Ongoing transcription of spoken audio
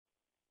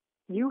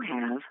You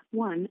have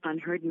one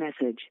unheard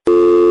message.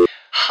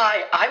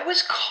 Hi, I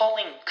was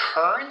calling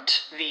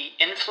Current, the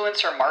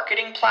influencer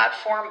marketing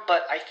platform,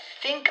 but I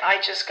think I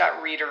just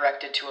got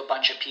redirected to a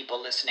bunch of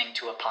people listening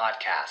to a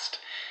podcast.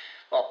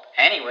 Well,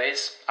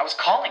 anyways, I was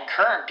calling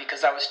Current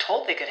because I was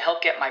told they could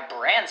help get my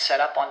brand set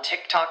up on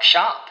TikTok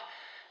Shop,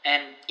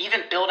 and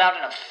even build out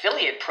an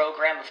affiliate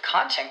program of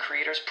content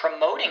creators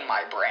promoting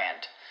my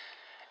brand,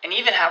 and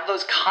even have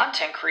those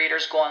content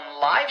creators go on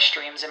live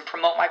streams and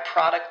promote my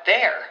product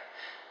there.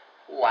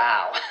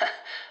 Wow,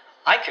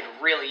 I could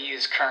really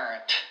use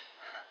Current.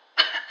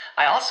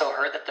 I also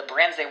heard that the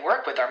brands they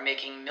work with are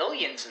making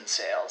millions in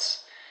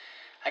sales.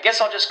 I guess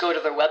I'll just go to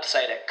their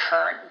website at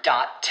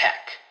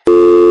current.tech.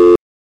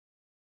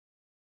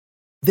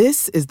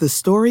 This is the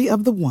story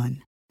of the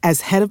one.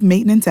 As head of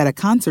maintenance at a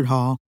concert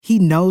hall, he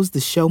knows the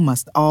show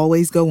must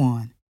always go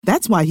on.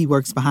 That's why he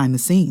works behind the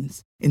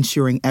scenes,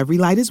 ensuring every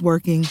light is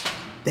working,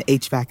 the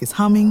HVAC is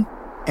humming,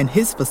 and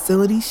his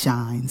facility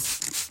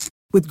shines.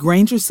 With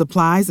Grainger's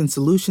supplies and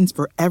solutions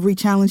for every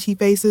challenge he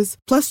faces,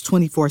 plus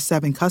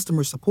 24/7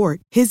 customer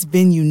support, his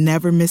venue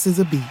never misses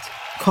a beat.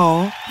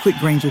 Call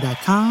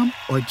quickgrainger.com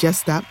or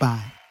just stop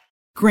by.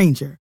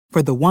 Grainger,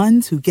 for the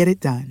ones who get it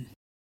done.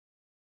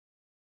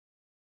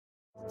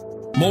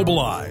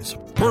 Mobilize,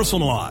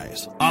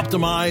 personalize,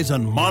 optimize,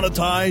 and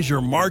monetize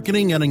your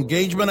marketing and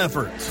engagement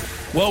efforts.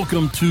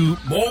 Welcome to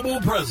Mobile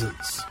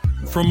Presence.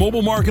 From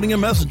mobile marketing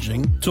and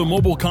messaging to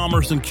mobile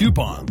commerce and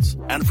coupons,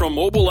 and from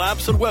mobile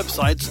apps and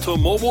websites to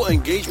mobile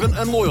engagement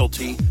and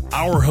loyalty,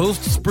 our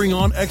hosts bring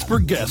on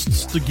expert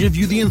guests to give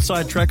you the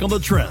inside track on the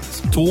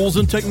trends, tools,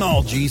 and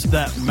technologies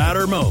that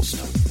matter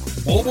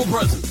most. Mobile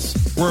Presence,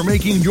 where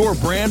making your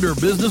brand or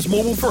business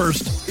mobile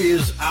first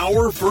is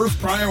our first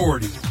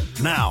priority.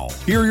 Now,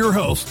 here are your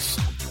hosts,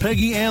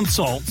 Peggy Ann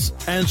Saltz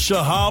and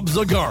Shahab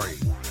Zagari.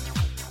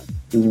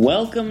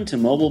 Welcome to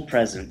Mobile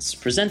Presence,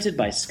 presented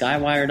by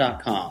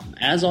Skywire.com.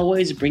 As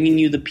always, bringing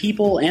you the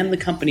people and the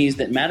companies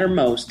that matter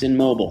most in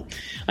mobile.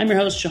 I'm your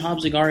host, Shahab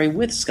Zagari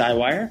with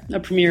Skywire, a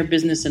premier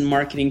business and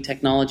marketing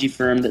technology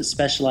firm that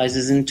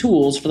specializes in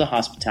tools for the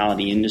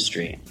hospitality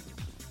industry.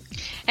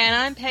 And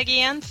I'm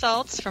Peggy Ann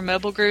Saltz from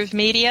Mobile Groove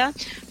Media,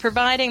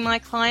 providing my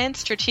clients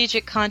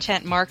strategic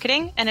content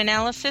marketing and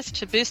analysis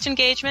to boost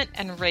engagement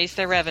and raise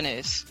their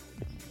revenues.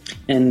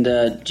 And,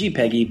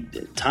 Peggy,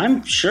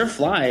 time sure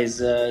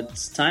flies.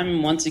 It's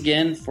time once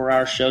again for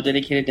our show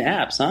dedicated to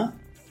apps, huh?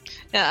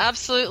 Yeah,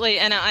 absolutely.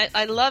 And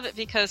I love it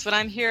because what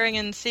I'm hearing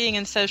and seeing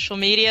in social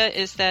media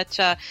is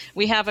that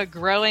we have a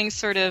growing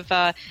sort of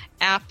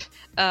app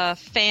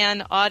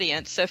fan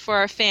audience. So for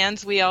our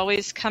fans, we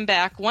always come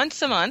back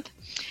once a month.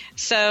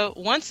 So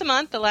once a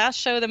month, the last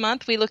show of the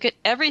month, we look at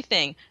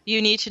everything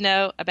you need to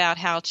know about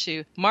how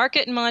to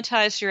market and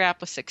monetize your app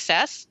with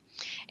success.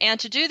 And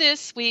to do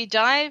this, we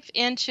dive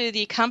into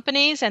the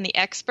companies and the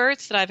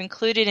experts that I've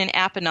included in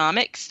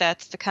Apponomics.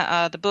 That's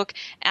the book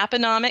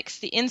Apponomics,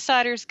 The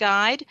Insider's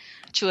Guide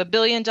to a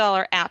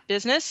Billion-Dollar App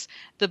Business.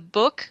 The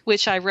book,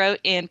 which I wrote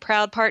in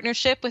proud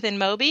partnership with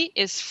InMobi,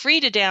 is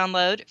free to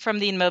download from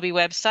the InMobi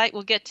website.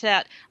 We'll get to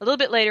that a little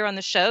bit later on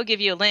the show,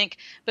 give you a link.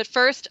 But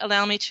first,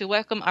 allow me to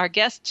welcome our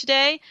guest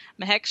today,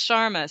 Mehek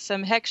Sharma. So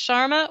Mehek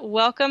Sharma,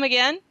 welcome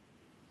again.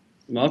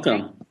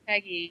 Welcome.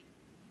 Peggy.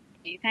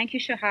 Thank you,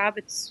 Shahab.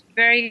 It's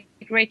very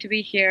great to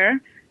be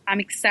here.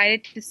 I'm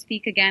excited to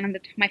speak again on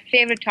my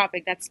favorite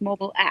topic, that's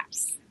mobile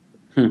apps.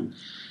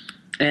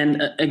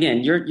 And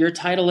again, your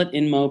title at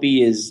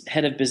InMobi is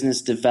Head of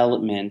Business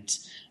Development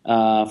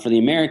for the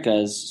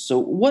Americas. So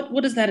what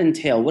does that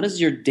entail? What does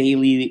your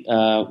daily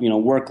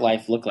work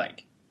life look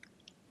like?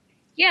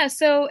 Yeah,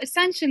 so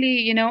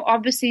essentially,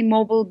 obviously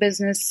mobile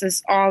business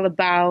is all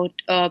about,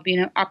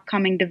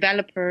 upcoming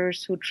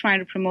developers who are trying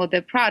to promote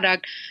their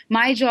product.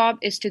 My job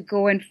is to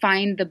go and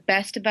find the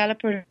best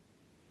developers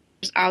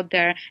out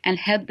there and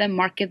help them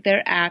market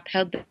their app,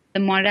 help them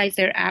monetize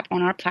their app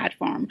on our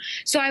platform.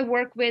 So I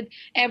work with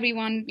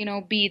everyone,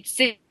 be it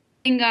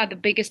Zynga, the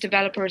biggest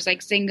developers like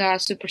Zynga,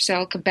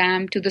 Supercell,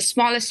 Kabam, to the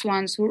smallest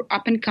ones who are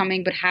up and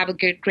coming but have a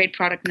great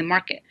product in the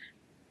market.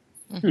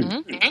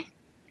 Mm-hmm.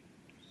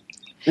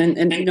 And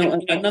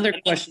another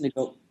question to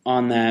go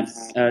on that,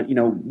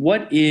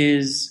 what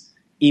is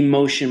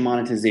emotion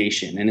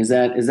monetization, and is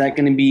that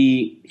going to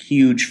be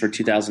huge for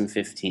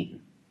 2015?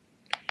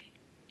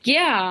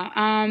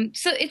 Yeah,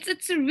 so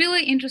it's a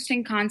really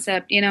interesting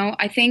concept.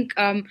 I think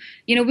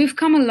we've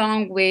come a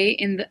long way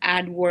in the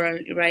ad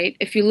world, right?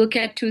 If you look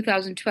at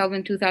 2012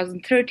 and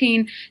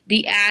 2013,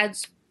 the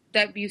ads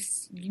that we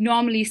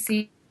normally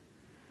see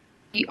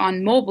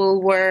on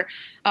mobile were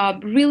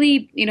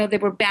really, they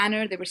were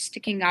banner, they were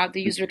sticking out,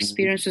 the user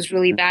experience was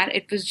really bad.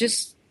 It was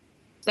just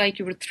like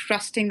you were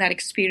thrusting that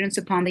experience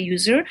upon the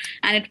user,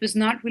 and it was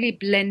not really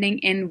blending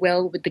in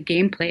well with the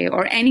gameplay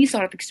or any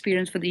sort of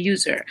experience for the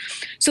user.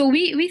 So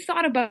we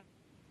thought about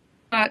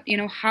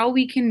how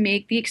we can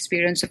make the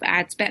experience of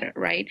ads better,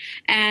 right?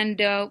 And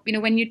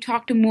when you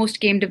talk to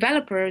most game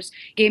developers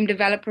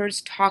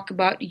talk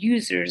about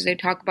users, they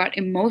talk about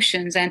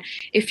emotions, and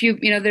if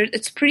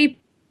it's pretty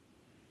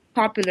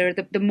popular,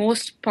 the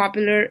most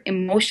popular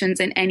emotions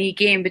in any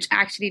game, which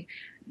actually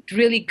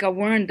really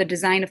govern the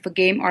design of a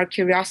game, are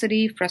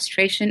curiosity,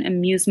 frustration,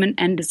 amusement,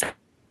 and desire.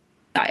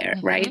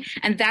 Right?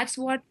 And that's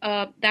what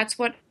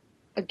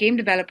a game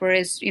developer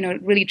is,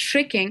 really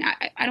tricking.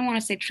 I don't want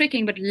to say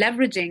tricking, but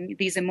leveraging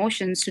these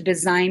emotions to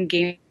design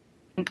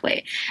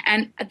gameplay.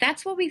 And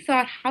that's what we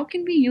thought, how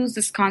can we use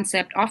this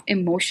concept of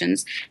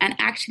emotions and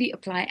actually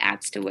apply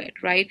ads to it,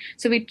 right?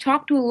 So we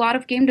talked to a lot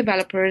of game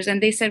developers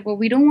and they said, well,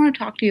 we don't want to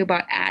talk to you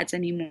about ads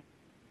anymore,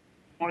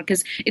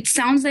 because it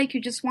sounds like you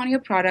just want your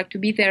product to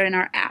be there in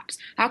our apps.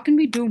 How can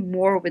we do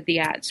more with the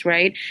ads,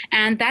 right?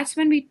 And that's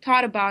when we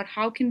thought about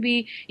how can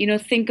we,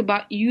 think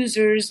about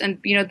users and,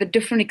 the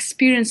different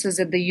experiences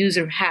that the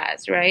user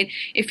has, right?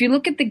 If you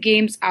look at the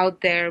games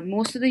out there,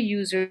 most of the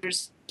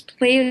users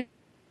play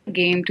a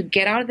game to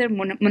get out of their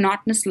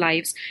monotonous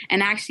lives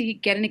and actually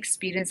get an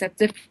experience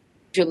that's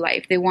a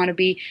life. They want to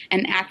be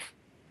an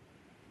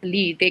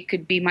athlete. They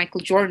could be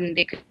Michael Jordan,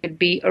 they could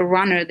be a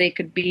runner, they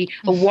could be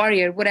a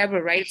warrior,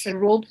 whatever, right? It's a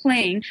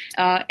role-playing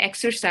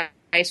exercise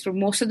for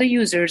most of the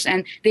users,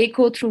 and they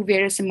go through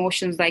various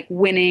emotions like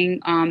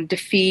winning,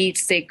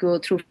 defeats, they go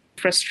through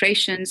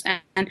frustrations,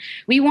 and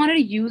we wanted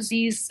to use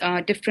these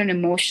different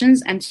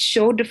emotions and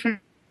show different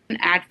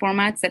ad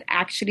formats that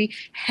actually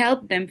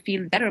help them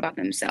feel better about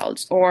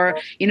themselves, or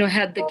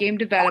help the game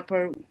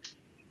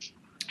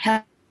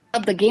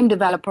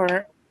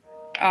developer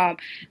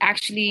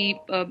actually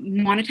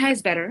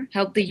monetize better,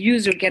 help the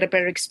user get a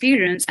better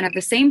experience, and at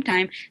the same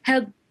time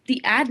help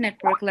the ad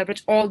network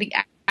leverage all the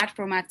ad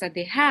formats that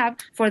they have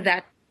for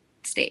that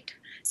state.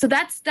 So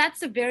that's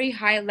a very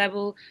high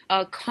level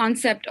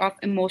concept of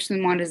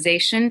emotional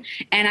monetization.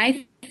 And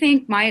I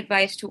think my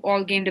advice to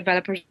all game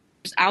developers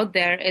out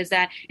there is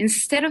that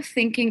instead of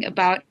thinking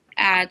about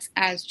ads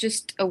as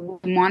just a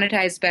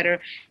monetize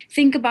better,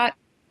 think about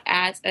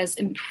ads as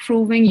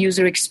improving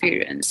user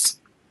experience.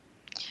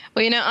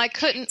 Well, I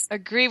couldn't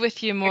agree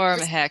with you more,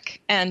 Mehek.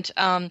 And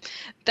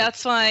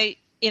that's why,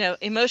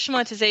 emotional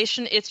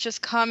monetization, it's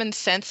just common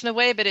sense in a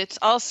way, but it's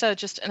also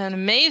just an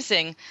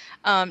amazing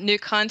new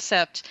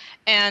concept.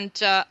 And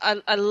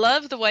I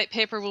love the white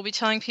paper. We'll be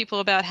telling people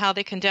about how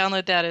they can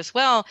download that as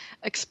well,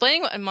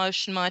 explaining what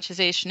emotion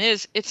monetization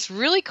is. It's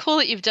really cool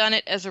that you've done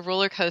it as a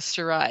roller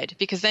coaster ride,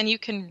 because then you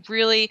can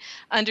really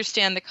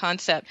understand the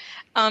concept.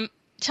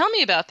 Tell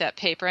me about that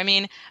paper. I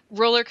mean,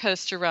 roller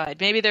coaster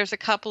ride. Maybe there's a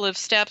couple of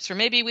steps, or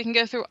maybe we can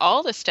go through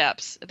all the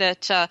steps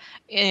that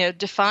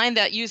define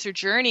that user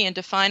journey and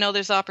define all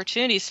those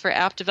opportunities for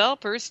app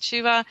developers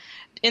to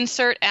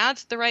insert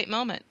ads at the right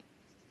moment.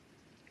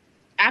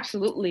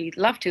 Absolutely.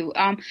 Love to.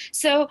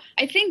 So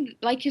I think,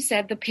 like you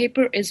said, the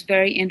paper is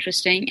very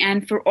interesting.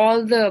 And for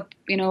all the,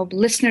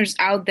 listeners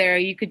out there,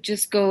 you could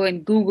just go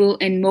and Google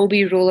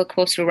InMobi roller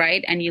coaster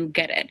ride and you'll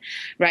get it,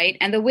 right?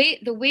 And the way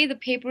the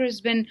paper has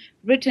been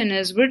written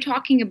is we're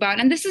talking about,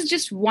 and this is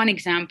just one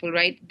example,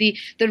 right? The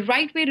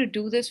right way to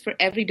do this for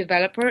every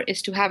developer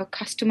is to have a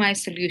customized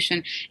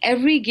solution.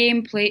 Every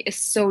gameplay is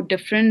so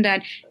different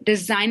that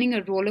designing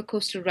a roller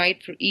coaster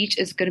ride for each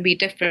is going to be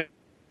different.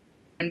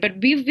 But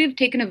we've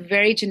taken a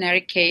very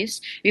generic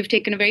case.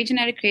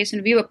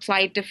 And we've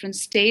applied different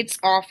states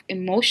of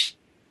emotions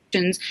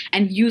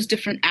and used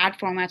different ad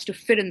formats to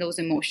fit in those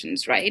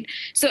emotions, right?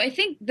 So I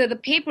think the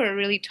paper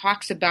really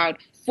talks about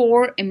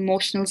 4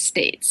 emotional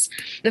states.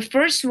 The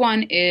first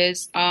one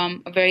is a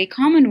very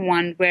common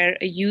one where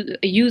a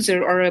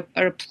user or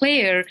a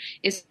player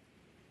is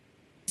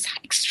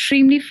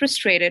extremely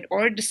frustrated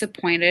or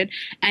disappointed,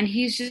 and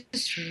he's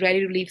just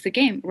ready to leave the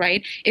game,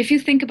 right? If you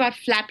think about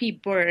Flappy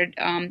Bird,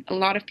 a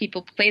lot of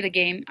people play the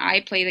game. I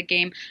play the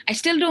game. I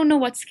still don't know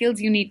what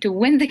skills you need to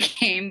win the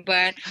game,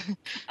 but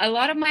a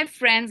lot of my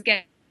friends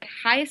get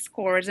high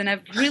scores, and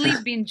I've really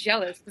been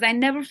jealous because I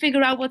never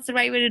figure out what's the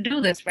right way to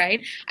do this,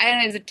 right? I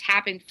don't know, is it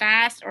tapping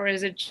fast, or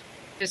is it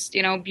just,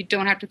 you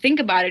don't have to think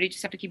about it, you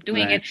just have to keep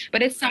doing it.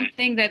 But it's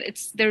something that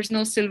there's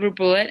no silver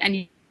bullet,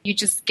 and you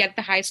just get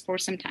the high score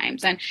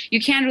sometimes, and you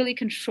can't really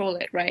control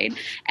it, right?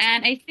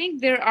 And I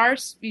think there are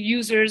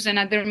users, and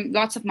there are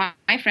lots of my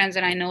friends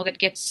that I know that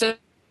get so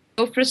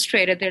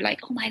frustrated. They're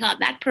like, oh my God,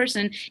 that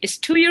person is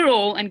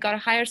 2-year-old and got a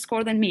higher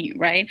score than me,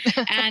 right?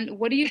 And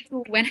what do you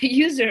do when a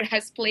user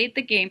has played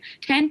the game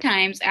 10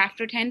 times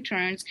after 10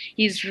 turns?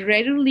 He's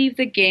ready to leave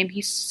the game.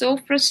 He's so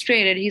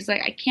frustrated. He's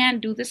like, I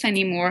can't do this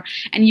anymore.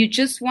 And you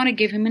just want to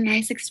give him a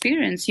nice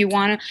experience. You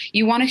want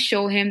to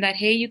show him that,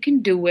 hey, you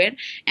can do it.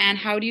 And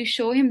how do you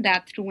show him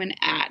that? Through an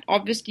ad.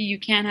 Obviously, you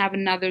can't have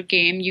another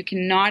game. You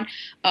cannot,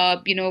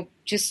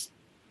 just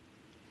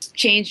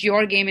change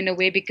your game in a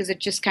way, because it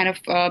just kind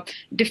of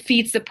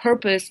defeats the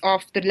purpose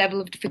of the level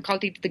of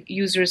difficulty that the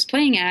user is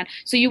playing at.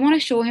 So you want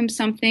to show him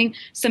some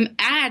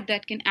ad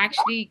that can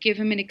actually give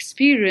him an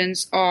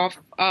experience of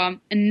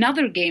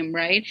another game,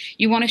 right?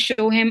 You want to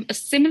show him a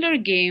similar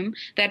game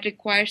that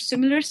requires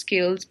similar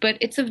skills, but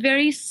it's a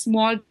very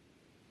small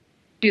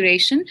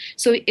duration.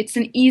 So it's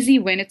an easy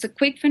win. It's a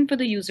quick win for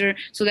the user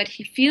so that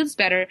he feels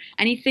better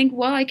and he thinks,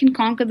 well, I can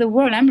conquer the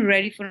world. I'm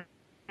ready for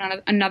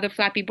another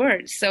Flappy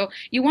Bird. So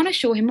you want to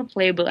show him a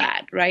playable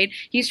ad, right?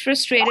 He's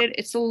frustrated.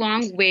 It's a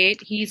long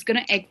wait. He's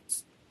going to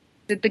exit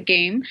the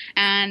game,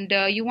 and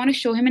you want to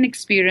show him an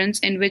experience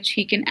in which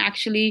he can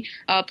actually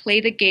play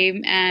the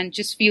game and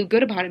just feel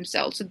good about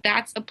himself. So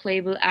that's a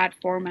playable ad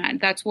format.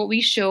 That's what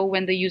we show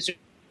when the user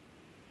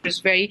is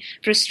very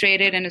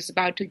frustrated and is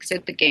about to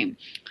exit the game.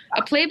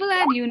 A playable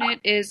ad unit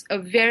is a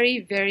very,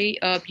 very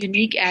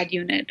unique ad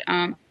unit.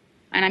 And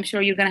I'm sure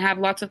you're going to have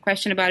lots of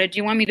questions about it. Do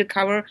you want me to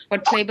cover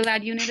what playable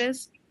ad unit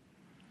is?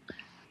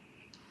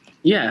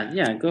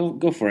 Yeah,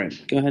 go for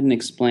it. Go ahead and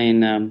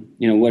explain,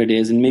 what it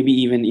is, and maybe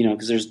even,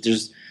 because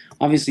there's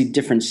obviously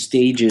different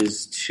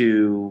stages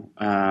to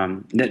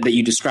that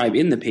you describe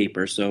in the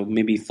paper. So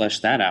maybe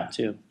flesh that out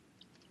too.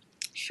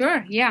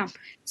 Sure. Yeah.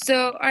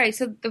 So, all right.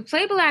 So the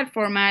playable ad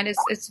format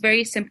it's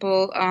very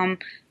simple.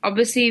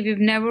 Obviously, we've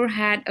never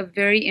had a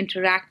very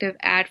interactive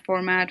ad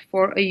format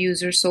for a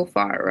user so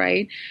far,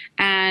 right?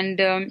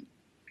 And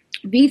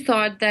we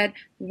thought that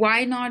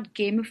why not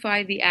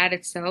gamify the ad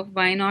itself?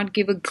 Why not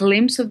give a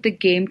glimpse of the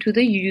game to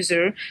the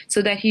user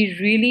so that he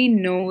really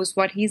knows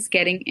what he's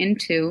getting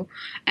into,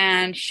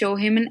 and show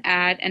him an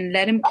ad and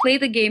let him play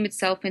the game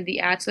itself in the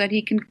ad so that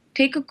he can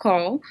take a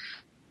call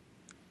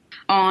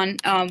on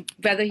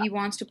whether he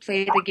wants to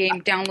play the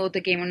game, download the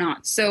game or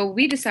not. So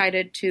we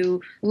decided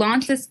to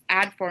launch this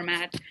ad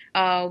format,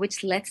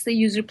 which lets the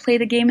user play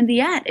the game in the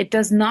ad. It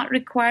does not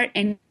require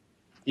any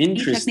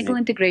technical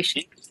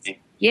integration.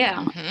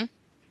 Yeah. Mm-hmm.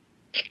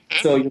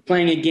 So you're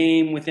playing a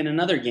game within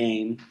another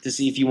game to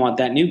see if you want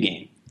that new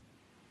game.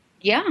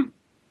 Yeah,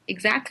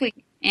 exactly.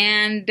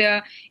 And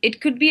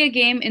it could be a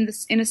game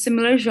in a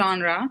similar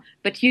genre,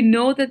 but you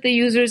know that the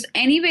user is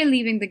anyway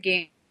leaving the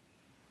game.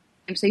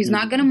 So he's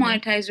not going to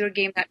monetize your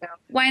game that well.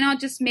 Why not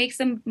just make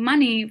some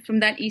money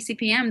from that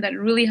eCPM, that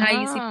really high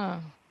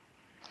ECPM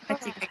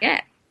that you can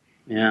get?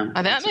 Yeah.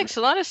 That makes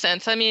a lot of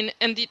sense. I mean,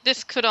 and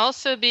this could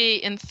also be,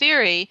 in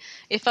theory,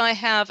 if I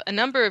have a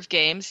number of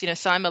games,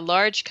 so I'm a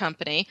large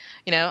company,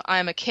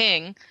 I'm a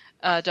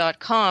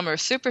King.com or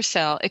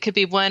Supercell, it could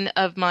be one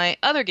of my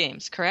other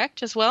games,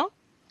 correct, as well?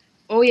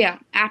 Oh, yeah,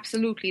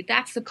 absolutely.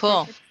 That's the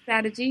perfect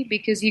strategy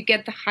because you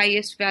get the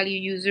highest value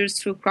users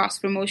through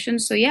cross-promotion.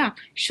 So, yeah,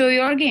 show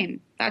your game.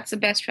 That's the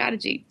best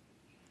strategy.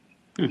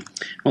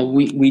 Well,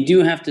 we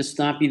do have to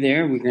stop you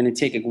there. We're going to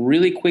take a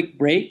really quick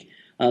break.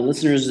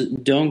 Listeners,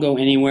 don't go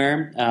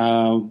anywhere.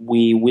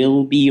 We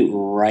will be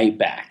right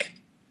back.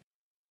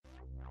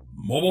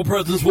 Mobile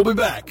Presence will be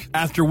back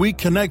after we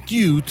connect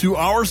you to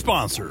our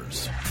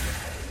sponsors.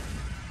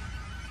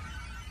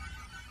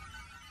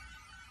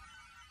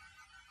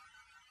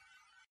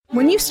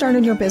 When you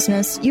started your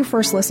business, you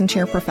first listened to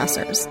your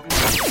professors.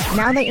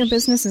 Now that your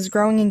business is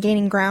growing and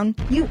gaining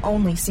ground, you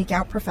only seek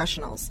out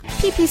professionals.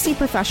 PPC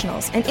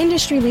Professionals, an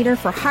industry leader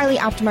for highly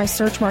optimized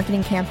search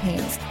marketing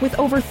campaigns with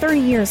over 30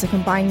 years of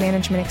combined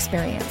management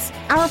experience.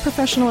 Our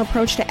professional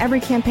approach to every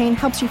campaign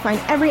helps you find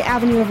every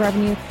avenue of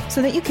revenue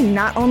so that you can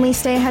not only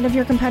stay ahead of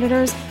your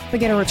competitors,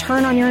 but get a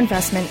return on your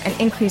investment and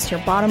increase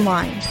your bottom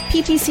line.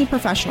 PPC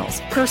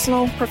Professionals,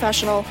 personal,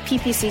 professional,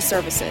 PPC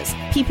services.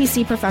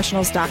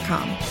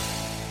 ppcprofessionals.com.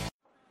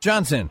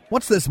 Johnson,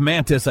 what's this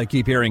Mantis I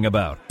keep hearing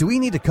about? Do we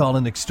need to call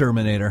an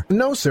exterminator?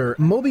 No, sir.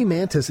 Moby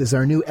Mantis is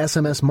our new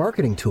SMS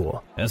marketing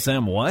tool.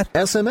 SM what?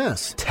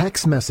 SMS,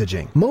 text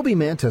messaging. Moby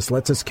Mantis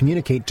lets us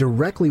communicate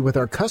directly with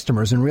our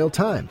customers in real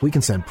time. We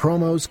can send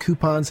promos,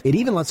 coupons. It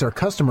even lets our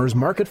customers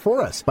market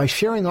for us by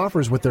sharing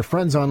offers with their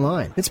friends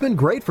online. It's been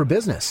great for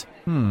business.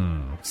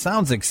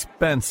 Sounds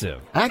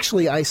expensive.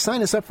 Actually, I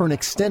signed us up for an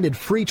extended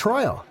free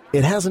trial.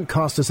 It hasn't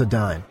cost us a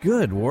dime.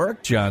 Good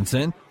work,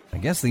 Johnson. I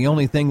guess the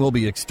only thing we'll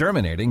be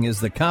exterminating is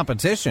the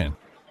competition.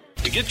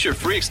 To get your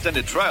free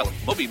extended trial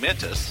of Moby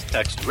Mantis,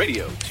 text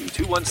radio to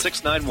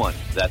 21691.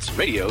 That's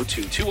radio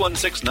to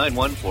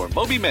 21691 for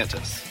Moby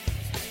Mantis.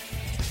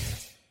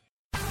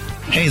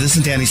 Hey, this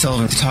is Danny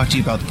Sullivan to talk to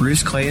you about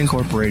Bruce Clay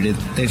Incorporated.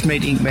 They've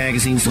made Inc.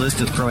 Magazine's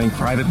list of growing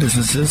private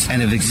businesses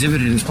and have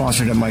exhibited and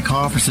sponsored at my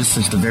conferences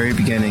since the very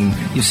beginning.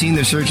 You've seen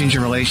their search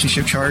engine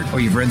relationship chart, or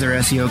you've read their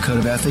SEO code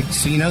of ethics,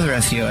 so you know they're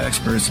SEO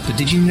experts. But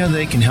did you know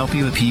they can help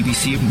you with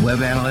PPC, web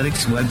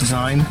analytics, web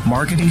design,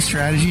 marketing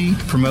strategy,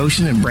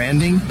 promotion, and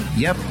branding?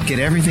 Yep, get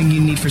everything you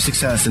need for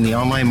success in the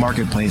online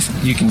marketplace.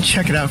 You can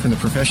check it out from the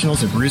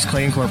professionals at Bruce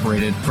Clay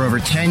Incorporated. For over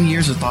 10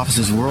 years with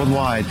offices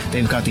worldwide,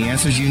 they've got the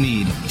answers you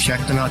need. Check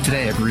them out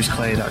today at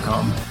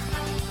bruceclay.com.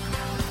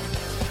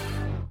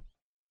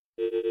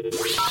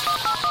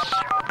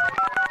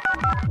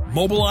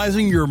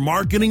 Mobilizing your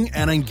marketing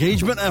and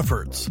engagement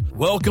efforts.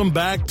 Welcome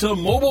back to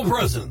Mobile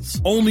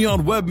Presence, only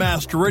on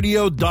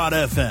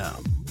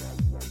webmasterradio.fm.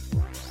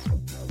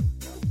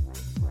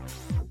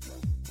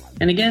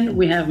 And again,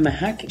 we have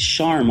Mehak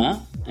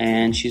Sharma,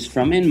 and she's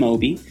from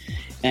InMobi.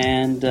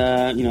 And,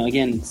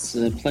 again, it's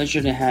a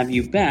pleasure to have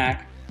you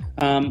back.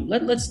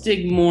 Let's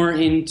dig more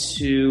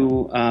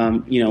into,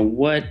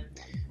 what,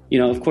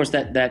 of course,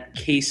 that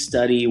case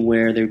study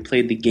where they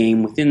played the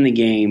game within the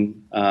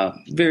game,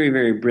 very,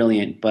 very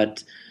brilliant.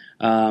 But,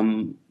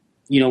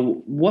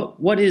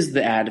 what is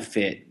the ad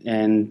fit,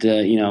 and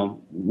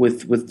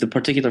with the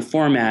particular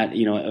format,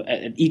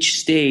 at each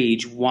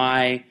stage,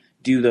 why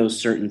do those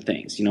certain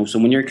things? So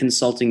when you're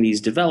consulting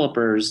these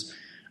developers,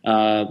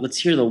 let's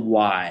hear the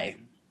why.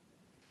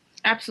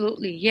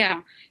 Absolutely,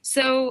 yeah.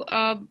 So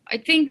I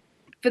think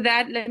for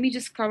that, let me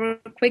just cover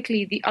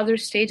quickly the other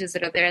stages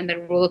that are there in the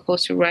roller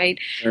coaster ride.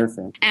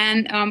 Perfect.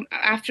 And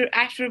after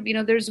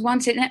there's one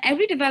stage, and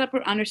every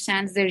developer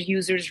understands their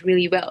users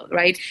really well,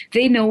 right?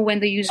 They know when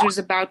the user is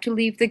about to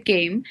leave the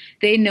game.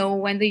 They know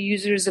when the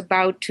user is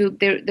about to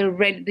they're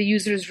ready. The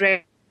user is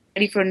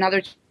ready for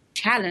another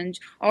challenge,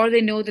 or they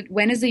know that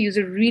when is the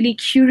user really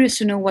curious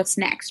to know what's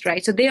next,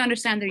 right? So they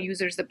understand their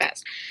users the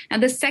best. Now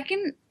the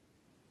second,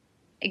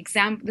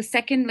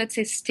 let's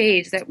say,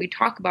 stage that we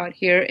talk about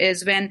here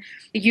is when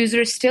the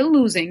user is still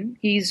losing,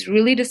 he's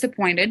really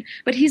disappointed,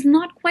 but he's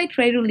not quite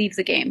ready to leave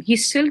the game.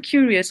 He's still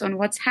curious on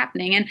what's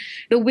happening. And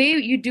the way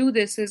you do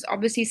this is,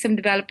 obviously some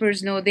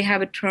developers know they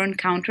have a turn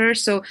counter.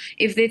 So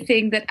if they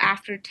think that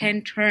after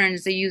 10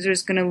 turns the user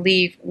is going to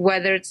leave,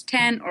 whether it's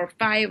 10 or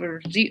 5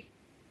 or 0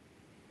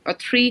 or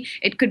 3,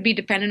 it could be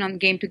dependent on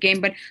game to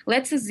game, but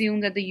let's assume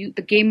that the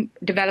game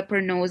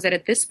developer knows that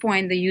at this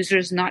point the user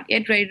is not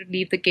yet ready to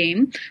leave the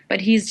game, but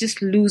he's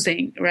just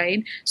losing,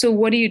 right? So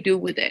what do you do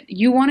with it?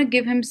 You want to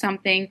give him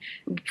something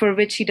for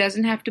which he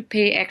doesn't have to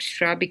pay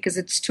extra, because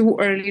it's too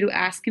early to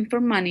ask him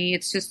for money.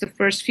 It's just the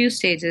first few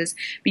stages,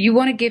 but you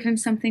want to give him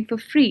something for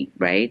free,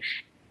 right?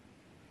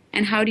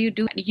 And how do you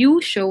do it?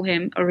 You show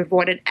him a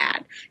rewarded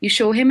ad. You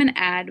show him an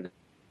ad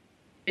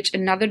which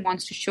another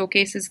wants to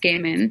showcase his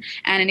game in,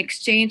 and in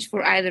exchange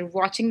for either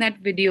watching that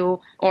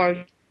video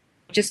or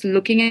just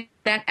looking at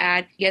that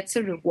ad, gets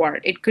a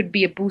reward. It could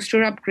be a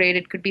booster upgrade.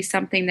 It could be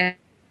something that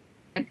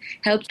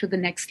helps to the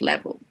next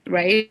level,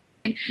 right?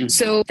 Mm-hmm.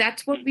 So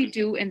that's what we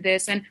do in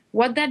this. And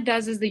what that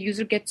does is the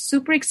user gets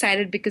super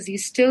excited because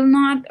he's still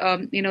not,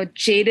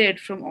 jaded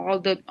from all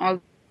the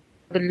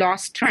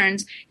lost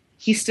turns.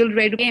 He's still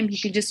ready to game. He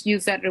can just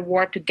use that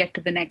reward to get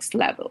to the next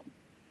level.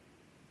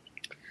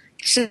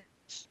 So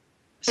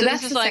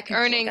this is like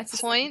earning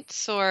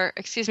points, or,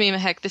 excuse me,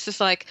 Mehek, this is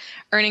like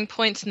earning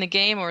points in the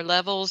game or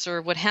levels or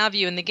what have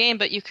you in the game,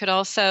 but you could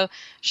also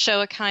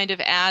show a kind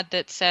of ad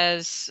that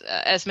says,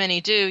 as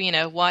many do,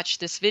 watch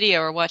this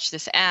video or watch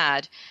this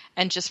ad,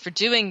 and just for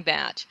doing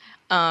that,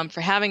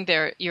 for having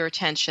your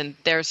attention,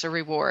 there's a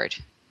reward.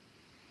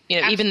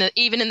 Even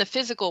in the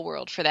physical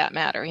world, for that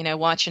matter,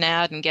 watch an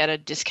ad and get a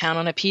discount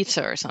on a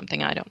pizza or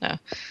something. I don't know.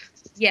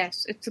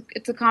 Yes,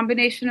 it's a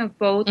combination of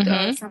both.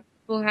 Mm-hmm. Some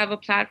people have a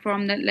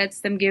platform that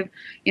lets them give,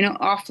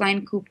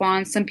 offline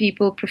coupons. Some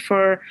people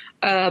prefer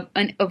a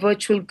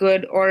virtual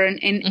good or an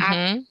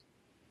in-app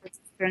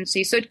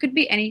currency. So it could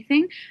be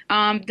anything.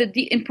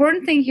 The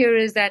important thing here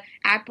is that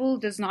Apple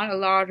does not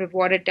allow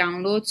rewarded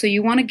downloads. So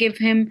you want to give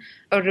him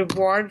a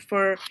reward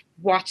for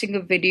watching a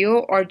video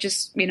or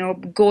just,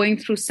 going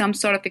through some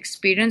sort of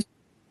experience,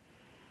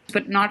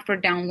 but not for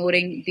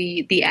downloading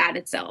the ad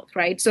itself,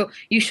 right? So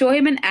you show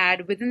him an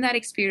ad. Within that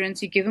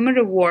experience, you give him a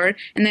reward,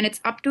 and then it's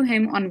up to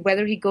him on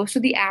whether he goes to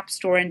the App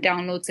Store and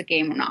downloads a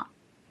game or not.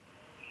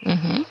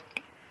 Mm-hmm.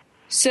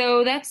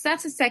 So that's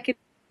a second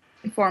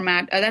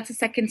format. That's a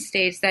second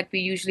stage that we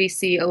usually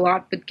see a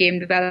lot with game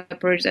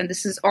developers, and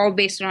this is all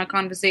based on our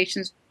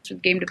conversations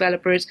with game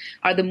developers,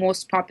 are the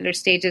most popular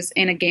stages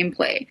in a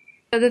gameplay.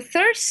 So the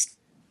third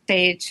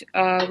stage,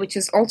 which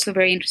is also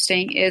very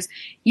interesting, is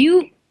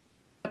you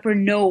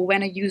know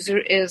when a user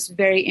is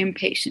very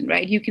impatient,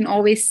 right? You can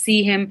always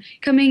see him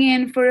coming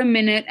in for a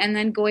minute and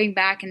then going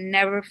back and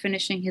never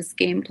finishing his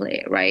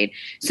gameplay, right?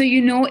 So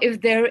if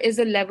there is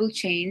a level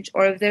change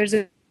or if there's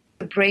a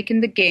break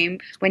in the game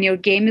when your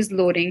game is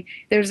loading,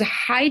 there's a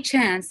high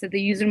chance that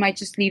the user might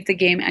just leave the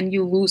game and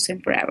you lose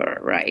him forever,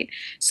 right?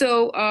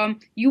 So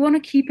you want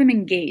to keep him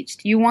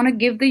engaged. You want to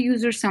give the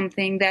user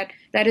something that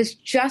is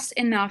just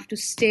enough to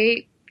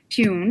stay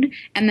tuned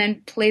and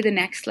then play the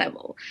next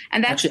level.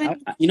 And that's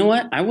actually, you know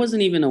what? I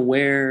wasn't even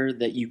aware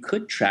that you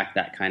could track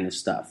that kind of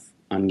stuff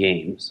on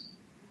games.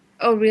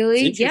 Oh,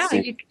 really? Yeah,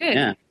 you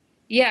could.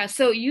 Yeah,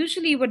 so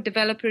usually what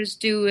developers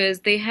do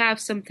is they have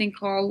something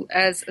called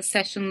as a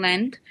session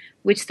length,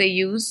 which they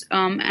use,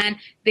 and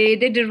they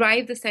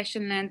derive the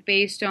session length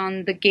based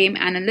on the game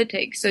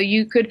analytics. So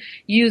you could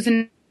use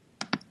an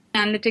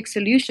analytics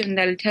solution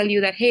that will tell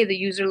you that, hey, the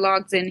user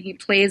logs in, he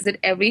plays it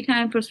every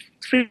time for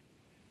 3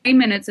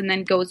 minutes and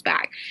then goes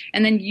back.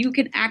 And then you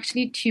can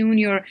actually tune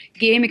your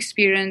game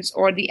experience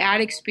or the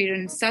ad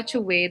experience in such a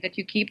way that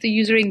you keep the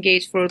user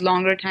engaged for a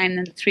longer time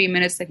than the 3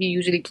 minutes that he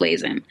usually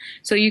plays in.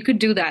 So you could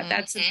do that.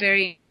 That's a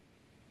very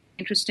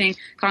interesting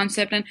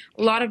concept, and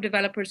a lot of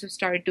developers have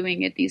started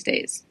doing it these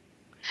days.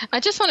 I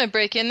just want to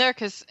break in there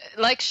because,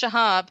 like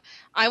Shahab,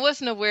 I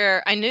wasn't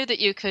aware. I knew that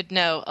you could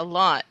derive a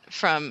lot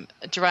from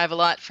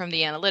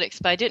the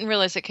analytics, but I didn't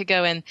realize it could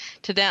go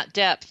into that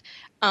depth.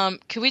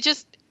 Could we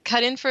just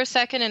cut in for a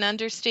second and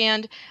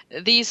understand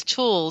these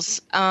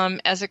tools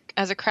as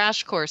a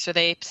crash course? Are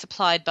they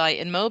supplied by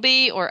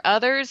InMobi or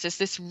others? Is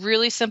this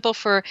really simple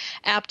for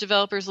app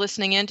developers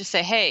listening in to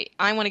say, hey,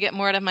 I want to get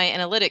more out of my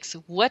analytics.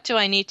 What do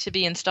I need to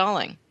be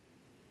installing?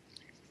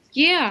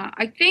 Yeah,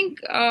 I think,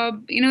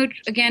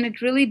 again,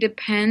 it really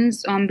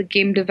depends on the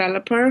game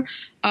developer.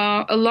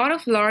 A lot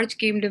of large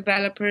game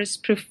developers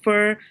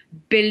prefer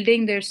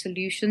building their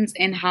solutions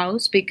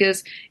in-house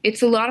because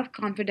it's a lot of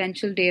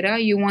confidential data.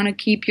 You want to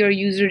keep your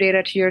user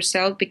data to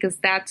yourself because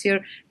that's your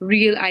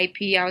real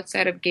IP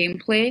outside of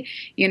gameplay,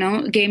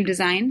 game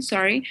design,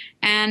 sorry.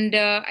 And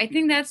I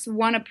think that's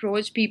one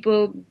approach.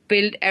 People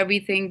build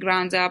everything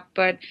grounds up,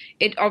 but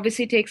it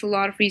obviously takes a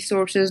lot of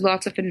resources,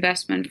 lots of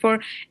investment. For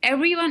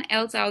everyone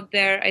else out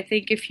there, I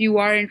think if you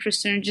are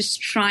interested in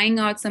just trying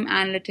out some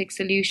analytics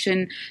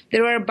solution,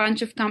 there are a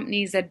bunch of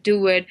companies that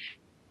do it.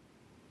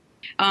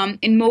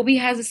 InMobi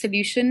has a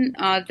solution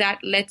that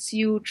lets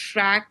you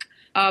track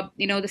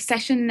the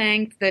session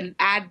length, the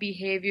ad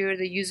behavior,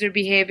 the user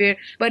behavior,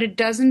 but it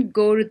doesn't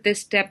go to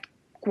this step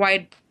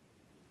quite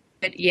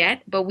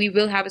yet, but we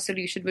will have a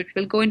solution which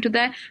will go into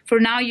that. For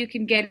now, you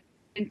can get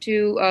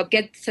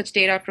such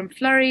data from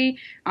Flurry,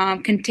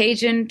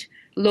 Contagion,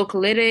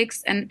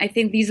 Localytics, and I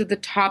think these are the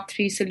top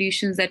 3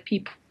 solutions that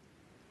people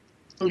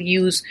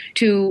use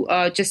to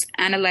just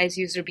analyze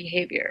user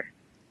behavior.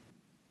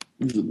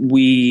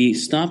 We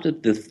stopped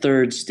at the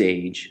 3rd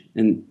stage,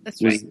 and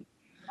that's right.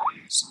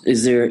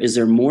 Is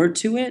there more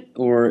to it,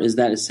 or is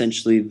that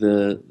essentially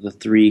the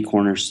 3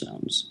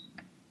 cornerstones?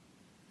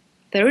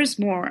 There is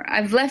more.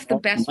 I've left the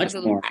best for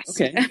the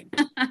last. Okay.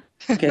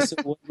 Okay. So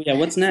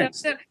what's next?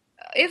 So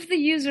if the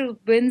user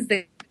wins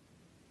the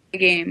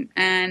game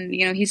and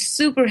he's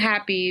super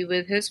happy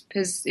with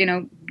his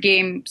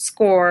game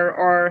score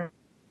or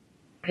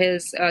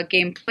his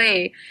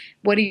gameplay,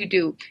 what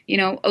do?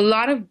 A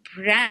lot of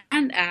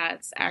brand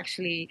ads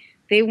actually,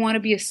 they want to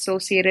be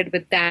associated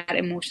with that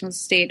emotional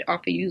state of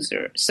a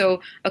user.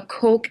 So a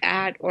Coke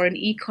ad or an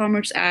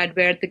e-commerce ad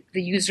where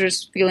the user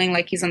is feeling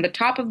like he's on the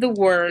top of the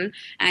world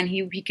and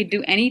he could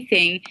do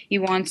anything. He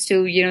wants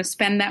to,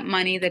 spend that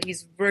money that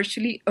he's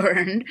virtually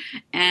earned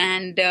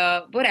and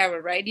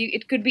whatever, right?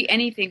 It could be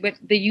anything, but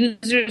the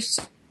user is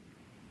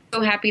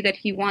so happy that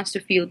he wants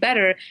to feel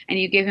better, and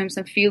you give him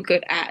some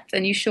feel-good ads,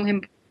 and you show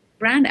him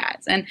brand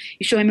ads, and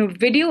you show him a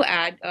video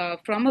ad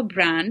from a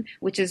brand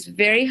which is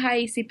very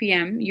high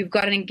eCPM. You've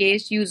got an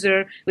engaged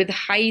user with a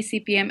high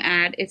eCPM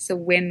ad. It's a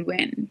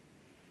win-win.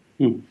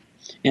 And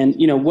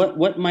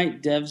what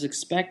might devs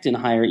expect in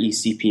higher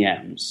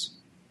eCPMs?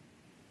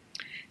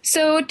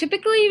 So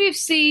typically we've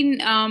seen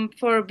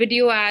for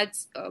video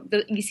ads,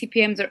 the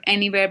eCPMs are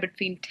anywhere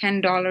between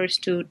 $10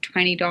 to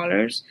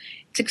 $20.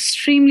 It's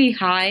extremely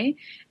high,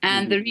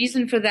 and the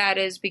reason for that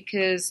is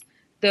because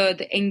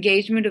the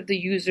engagement of the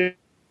user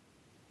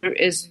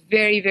is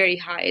very, very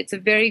high. It's a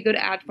very good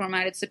ad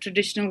format. It's a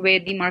traditional way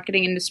the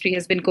marketing industry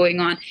has been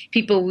going on.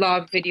 People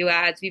love video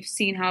ads. We've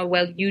seen how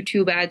well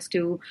YouTube ads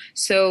do.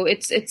 So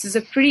it's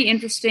a pretty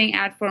interesting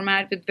ad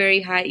format with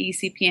very high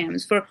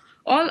eCPMs. For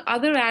all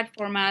other ad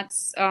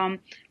formats,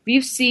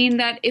 we've seen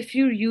that if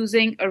you're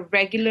using a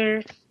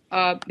regular,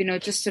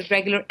 just a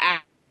regular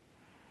ad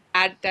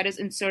that is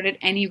inserted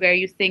anywhere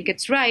you think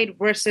it's right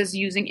versus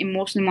using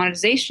emotional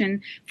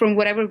monetization, from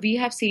whatever we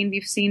have seen,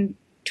 we've seen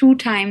 2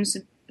 times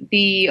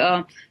the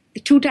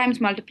 2 times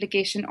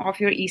multiplication of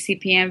your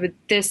eCPM with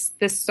this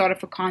sort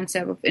of a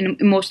concept of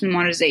emotional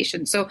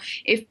monetization. So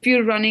if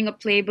you're running a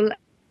playable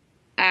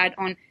ad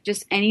on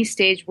just any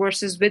stage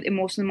versus with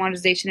emotional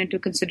monetization into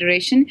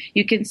consideration,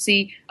 you can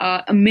see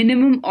a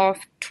minimum of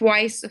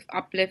twice of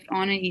uplift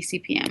on an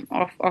eCPM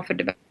of a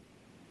developer.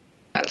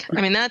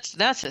 I mean,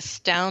 that's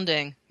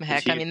astounding,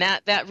 Mehek. I mean,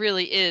 that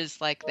really is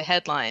like the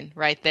headline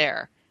right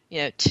there.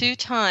 2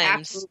 times.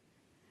 Absolutely.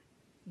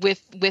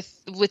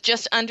 With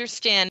just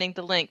understanding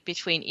the link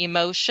between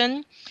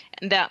emotion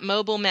and that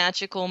mobile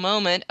magical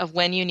moment of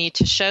when you need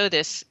to show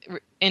this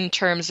in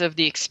terms of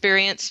the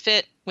experience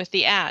fit with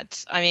the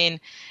ads. I mean,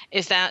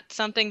 is that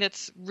something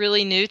that's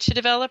really new to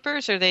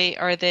developers? Are they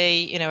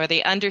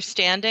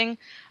understanding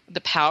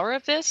the power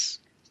of this?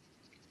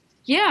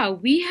 Yeah,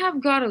 we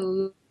have got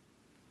a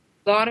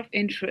lot of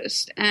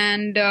interest,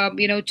 and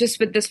just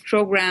with this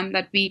program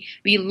that we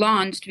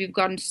launched, we've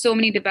gotten so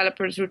many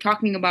developers who are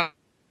talking about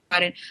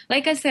it.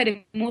 Like I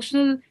said,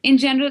 emotional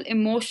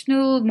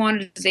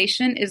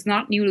monetization is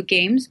not new to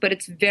games, but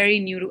it's very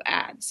new to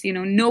ads.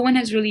 No one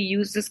has really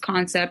used this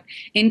concept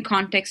in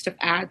context of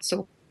ads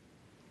so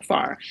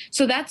far.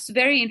 So that's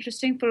very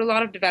interesting for a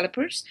lot of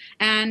developers.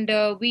 And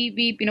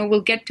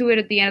we'll get to it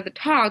at the end of the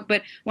talk.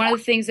 But one of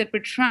the things that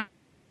we're trying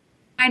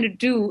to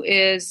do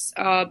is,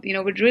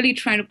 we're really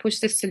trying to push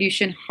this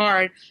solution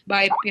hard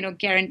by,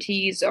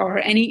 guarantees or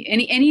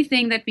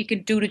anything that we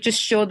could do to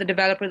just show the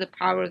developer the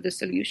power of the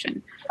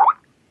solution.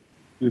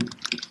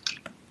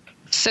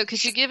 So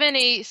could you give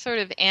any sort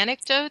of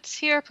anecdotes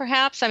here,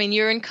 perhaps? I mean,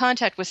 you're in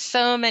contact with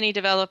so many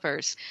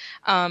developers.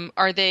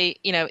 Are they,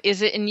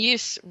 is it in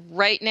use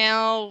right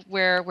now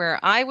where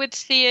I would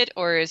see it,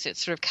 or is it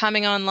sort of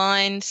coming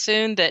online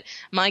soon that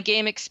my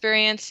game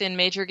experience in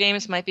major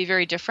games might be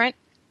very different?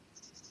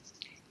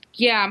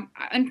 Yeah,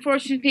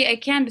 unfortunately, I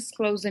can't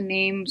disclose the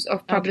names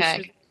of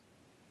publishers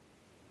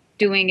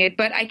doing it,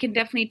 but I can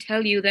definitely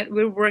tell you that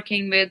we're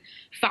working with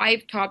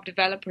 5 top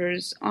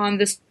developers on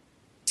this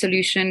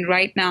solution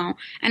right now,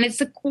 and it's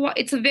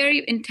a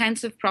very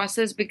intensive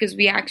process because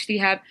we actually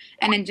have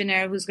an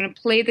engineer who's going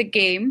to play the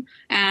game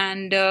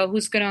and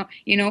who's going to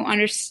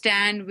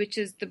understand which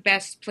is the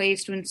best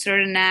place to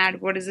insert an ad,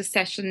 what is the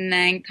session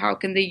length, how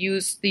can they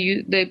use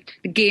the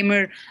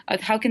gamer,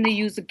 how can they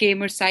use the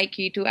gamer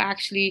psyche to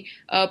actually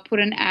put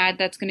an ad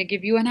that's going to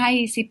give you an high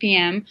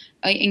eCPM,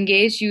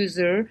 engaged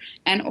user,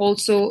 and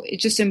also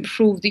just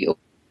improve the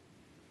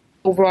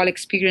overall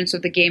experience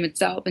of the game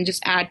itself and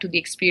just add to the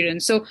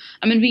experience. So,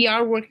 we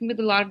are working with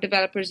a lot of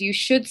developers. You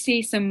should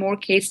see some more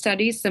case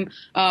studies, some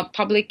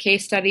public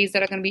case studies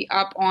that are going to be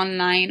up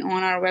online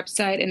on our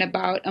website in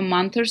about a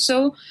month or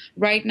so.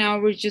 Right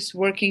now, we're just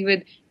working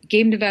with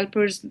game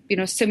developers,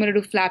 similar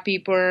to Flappy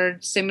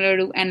Bird, similar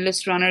to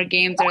Endless Runner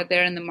games that are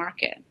there in the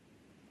market.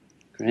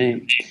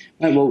 Great.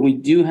 All right, well, we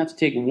do have to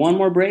take one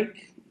more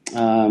break.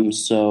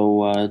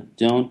 So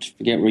don't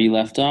forget where you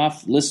left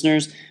off.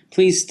 Listeners,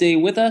 please stay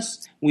with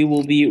us. We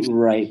will be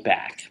right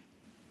back.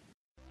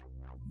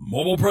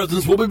 Mobile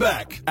Presence will be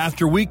back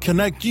after we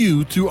connect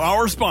you to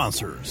our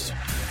sponsors.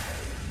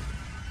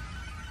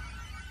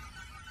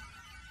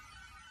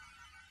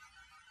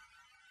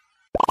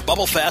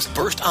 BubbleFast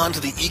burst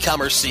onto the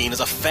e-commerce scene as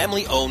a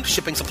family-owned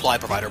shipping supply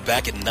provider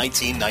back in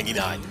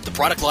 1999. The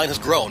product line has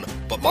grown,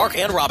 but Mark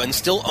and Robin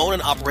still own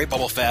and operate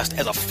BubbleFast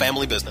as a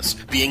family business.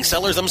 Being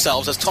sellers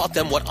themselves has taught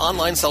them what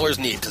online sellers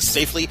need to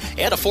safely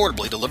and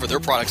affordably deliver their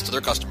products to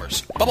their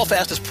customers.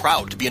 BubbleFast is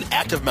proud to be an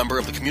active member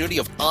of the community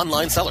of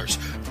online sellers.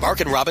 Mark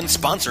and Robin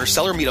sponsor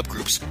seller meetup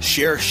groups,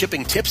 share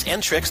shipping tips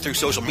and tricks through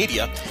social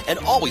media, and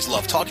always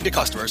love talking to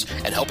customers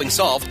and helping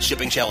solve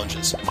shipping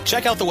challenges.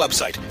 Check out the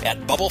website at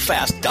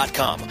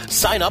bubblefast.com.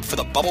 Sign up for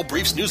the Bubble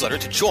Briefs newsletter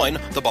to join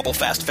the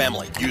BubbleFast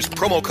family. Use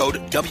promo code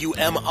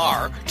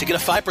WMR to get a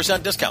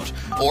 5% discount.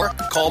 Or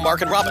call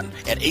Mark and Robin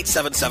at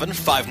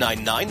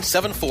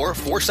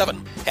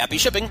 877-599-7447. Happy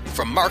shipping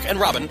from Mark and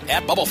Robin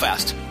at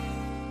BubbleFast.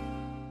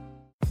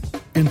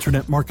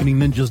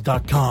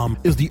 InternetMarketingNinjas.com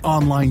is the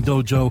online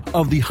dojo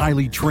of the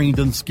highly trained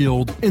and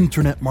skilled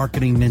Internet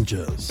Marketing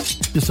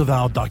Ninjas.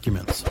 Disavowed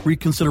documents,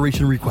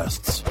 reconsideration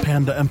requests,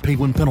 Panda and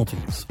Penguin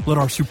penalties. Let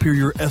our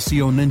superior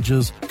SEO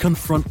ninjas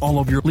confront all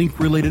of your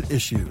link-related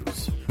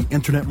issues. The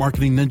Internet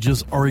Marketing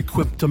Ninjas are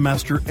equipped to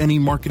master any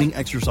marketing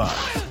exercise,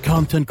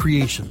 content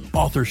creation,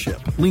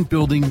 authorship, link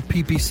building,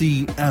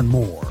 PPC, and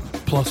more.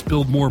 Plus,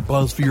 build more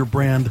buzz for your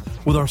brand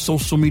with our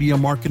social media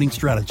marketing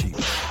strategy.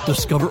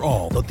 Discover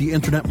all that the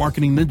Internet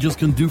Marketing Ninjas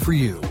can do for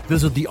you.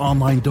 Visit the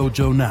online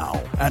dojo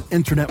now at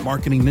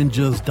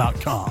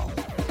InternetMarketingNinjas.com.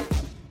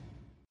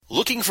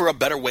 Looking for a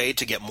better way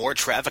to get more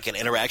traffic and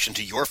interaction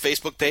to your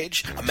Facebook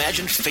page?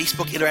 Imagine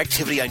Facebook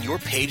interactivity on your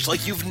page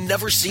like you've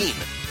never seen.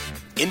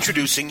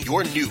 Introducing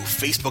your new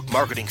Facebook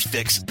marketing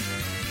fix,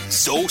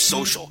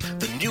 ZoSocial,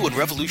 the new and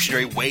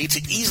revolutionary way to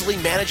easily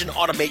manage and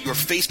automate your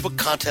Facebook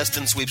contests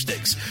and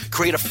sweepstakes.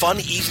 Create a fun,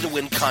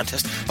 easy-to-win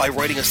contest by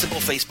writing a simple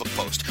Facebook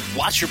post.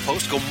 Watch your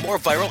post go more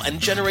viral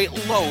and generate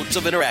loads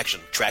of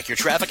interaction. Track your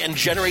traffic and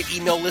generate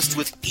email lists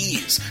with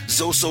ease.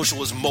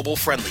 ZoSocial is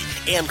mobile-friendly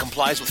and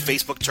complies with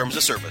Facebook Terms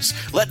of Service.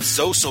 Let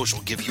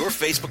ZoSocial give your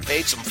Facebook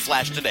page some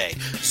flash today.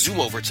 Zoom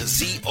over to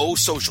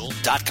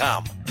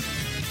ZoSocial.com.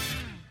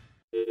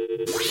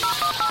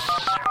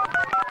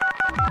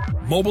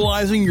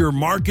 Mobilizing your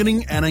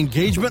marketing and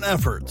engagement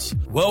efforts.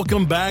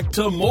 Welcome back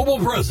to Mobile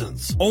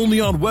Presence, only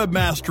on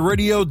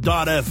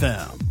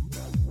webmasterradio.fm.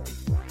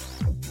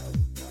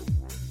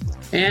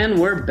 And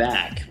we're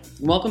back.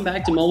 Welcome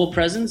back to Mobile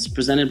Presence,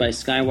 presented by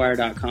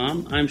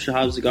Skywire.com. I'm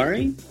Shahab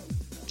Zagari.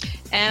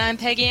 And I'm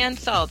Peggy Ann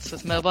Saltz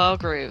with Mobile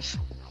Groove.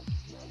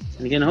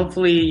 And again,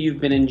 hopefully you've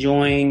been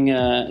enjoying,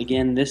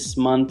 again, this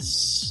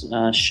month's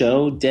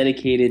show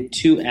dedicated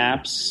to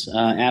apps,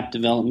 app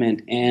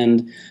development,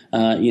 and,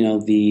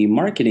 the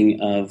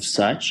marketing of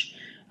such.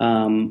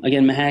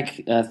 Again,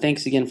 Mehak,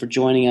 thanks again for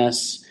joining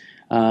us.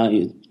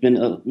 It's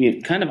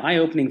been kind of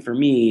eye-opening for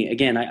me.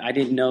 Again, I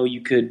didn't know you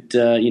could,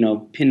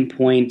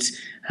 pinpoint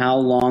how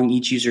long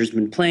each user has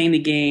been playing the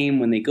game,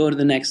 when they go to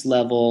the next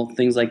level,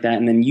 things like that,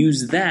 and then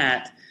use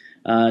that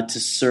to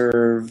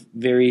serve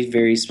very,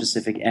 very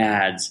specific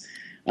ads.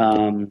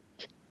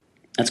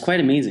 That's quite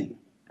amazing.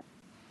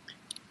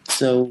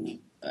 So,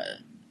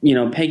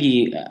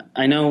 Peggy,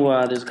 I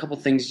know there's a couple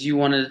things you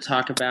wanted to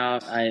talk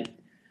about. I'd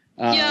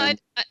like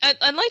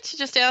to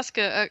just ask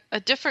a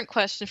different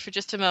question for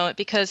just a moment,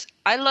 because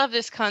I love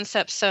this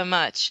concept so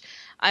much.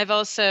 I've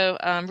also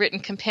written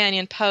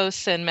companion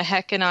posts, and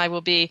Mehak and I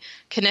will be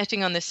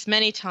connecting on this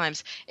many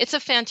times. It's a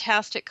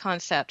fantastic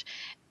concept.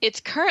 It's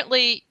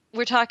currently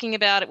we're talking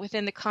about it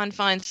within the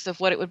confines of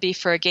what it would be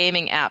for a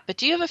gaming app. But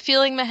do you have a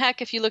feeling,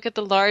 Mehek, if you look at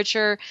the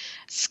larger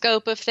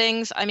scope of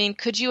things, I mean,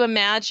 could you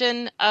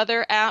imagine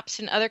other apps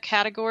in other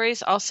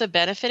categories also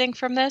benefiting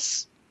from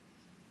this?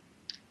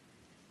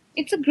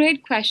 It's a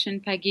great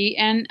question, Peggy.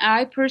 And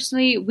I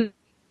personally,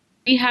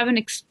 we haven't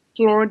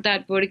explored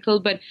that vertical,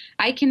 but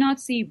I cannot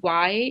see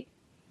why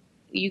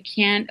you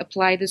can't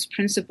apply this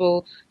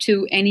principle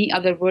to any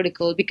other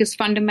vertical, because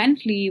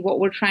fundamentally what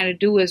we're trying to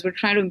do is we're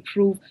trying to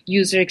improve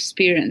user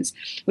experience.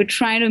 We're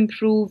trying to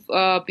improve,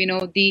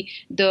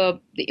 the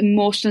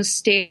emotional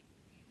state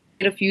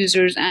of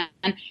users,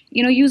 and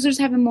users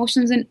have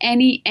emotions in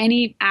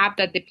any app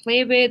that they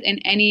play with, and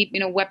any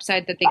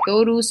website that they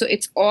go to. So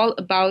it's all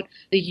about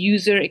the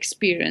user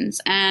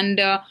experience.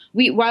 And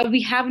while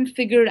we haven't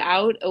figured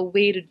out a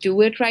way to do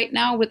it right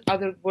now with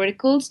other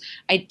verticals,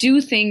 I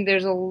do think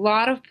there's a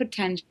lot of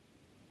potential,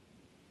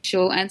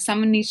 and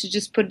someone needs to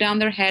just put down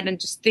their head and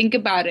just think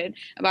about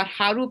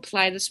how to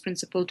apply this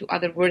principle to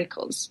other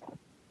verticals.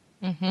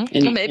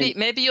 Mm-hmm. Well,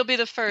 maybe you'll be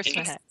the first,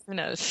 Mehek. Who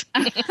knows?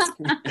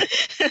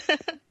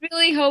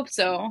 Really hope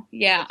so.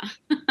 Yeah.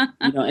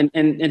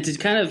 And to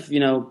kind of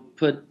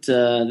put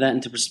that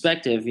into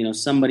perspective,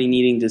 somebody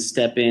needing to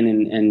step in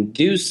and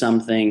do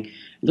something.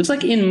 It looks like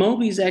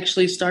InMobi's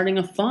actually starting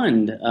a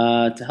fund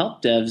to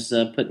help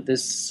devs put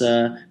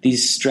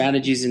these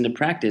strategies into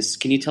practice.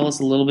 Can you tell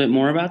us a little bit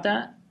more about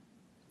that?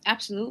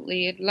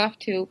 Absolutely, I'd love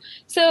to.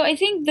 So I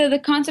think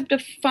the concept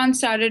of fun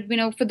started,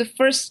 for the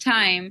first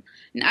time,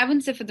 and I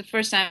wouldn't say for the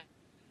first time,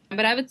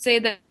 but I would say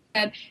that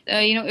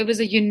it was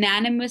a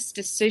unanimous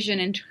decision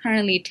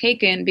internally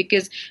taken,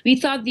 because we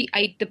thought the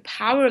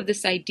power of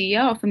this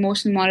idea of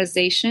emotional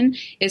monetization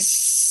is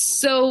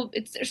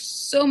there's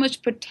so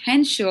much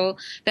potential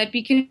that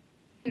we can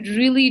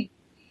really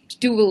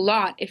do a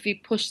lot if we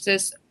push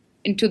this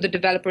into the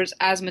developers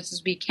as much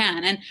as we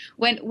can. And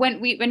when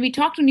we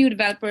talk to new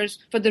developers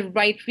for the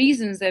right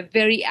reasons, they're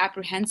very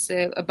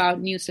apprehensive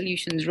about new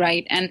solutions,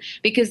 right? And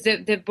because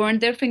they've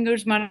burned their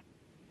fingers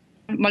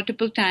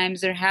multiple times,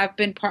 there have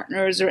been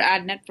partners or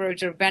ad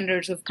networks or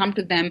vendors who've come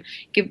to them,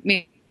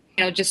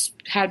 just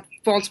had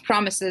false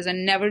promises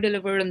and never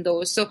delivered on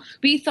those. So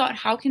we thought,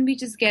 how can we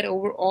just get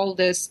over all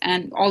this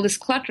and all this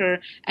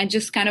clutter and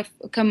just kind of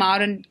come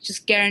out and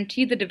just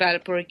guarantee the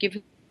developer, give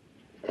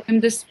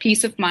him this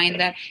peace of mind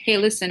that, hey,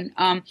 listen,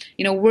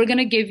 we're going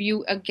to give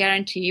you a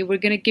guarantee. We're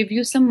going to give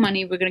you some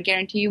money. We're going to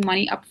guarantee you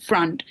money up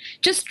front.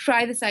 Just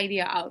try this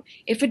idea out.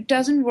 If it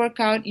doesn't work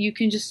out, you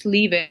can just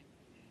leave it.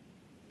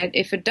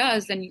 If it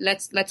does, then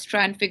let's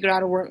try and figure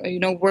out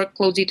work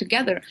closely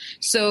together.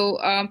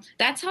 So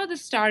that's how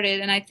this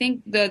started. And I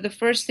think the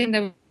first thing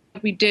that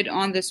we did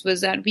on this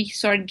was that we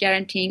started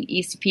guaranteeing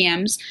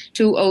eCPMs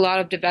to a lot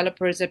of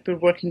developers that we're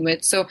working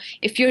with. So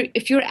if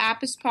your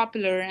app is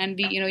popular, and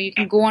you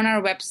can go on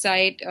our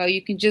website,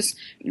 you can just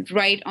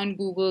write on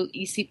Google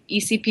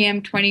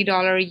eCPM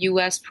 $20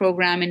 US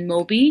program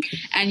InMobi,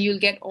 and you'll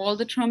get all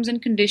the terms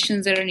and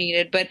conditions that are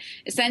needed. But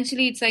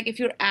essentially, it's like if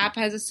your app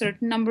has a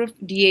certain number of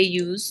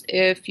DAUs,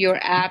 if your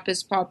app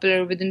is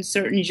popular within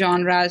certain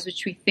genres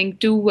which we think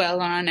do well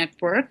on our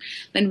network,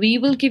 then we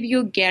will give you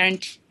a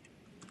guarantee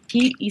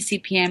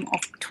eCPM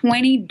of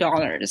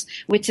 $20,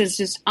 which is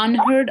just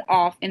unheard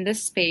of in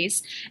this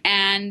space.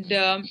 And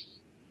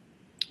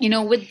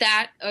with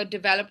that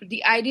developer,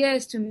 the idea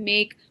is to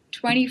make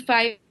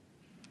 25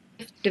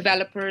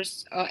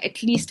 developers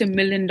at least $1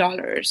 million.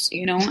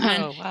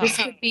 And wow. This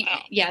could be,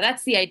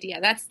 that's the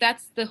idea.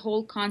 That's the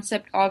whole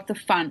concept of the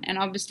fund. And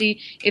obviously,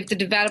 if the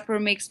developer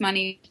makes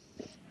money,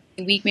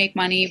 we make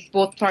money.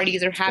 Both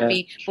parties are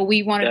happy, but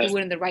we want to do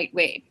it in the right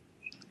way.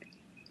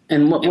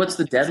 And what's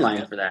the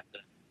deadline for that?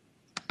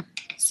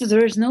 So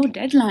there is no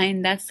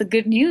deadline. That's the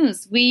good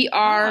news. We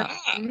are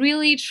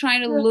really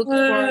trying to look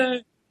for...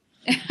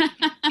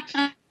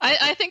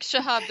 I think,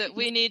 Shahab, that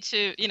we need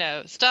to,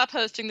 stop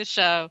hosting the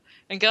show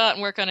and go out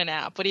and work on an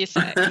app. What do you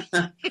say?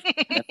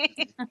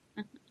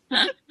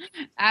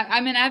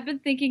 I've been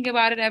thinking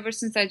about it ever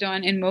since I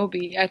joined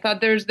InMobi. I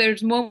thought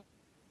there's more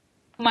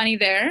money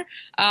there.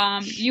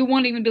 You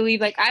won't even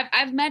believe,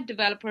 I've met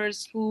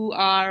developers who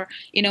are,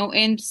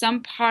 in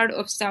some part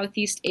of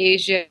Southeast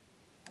Asia.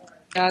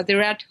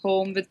 They're at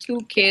home with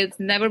 2 kids,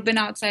 never been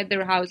outside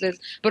their houses,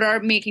 but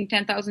are making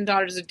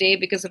 $10,000 a day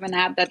because of an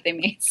app that they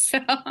made. So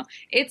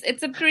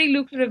it's a pretty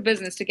lucrative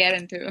business to get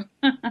into.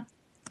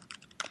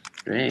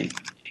 Great.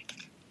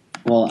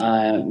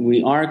 Well,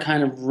 we are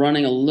kind of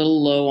running a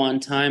little low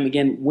on time.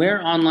 Again,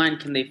 where online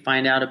can they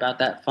find out about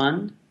that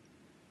fund?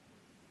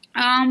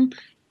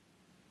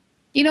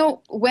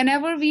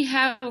 Whenever we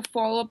have a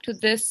follow-up to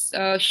this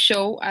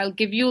show, I'll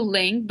give you a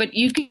link, but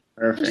you can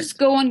just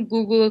go on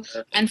Google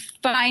and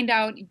find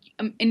out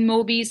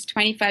InMobi's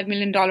 $25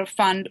 million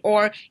fund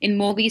or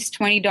InMobi's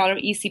 $20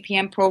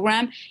 eCPM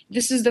program.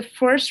 This is the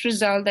first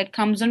result that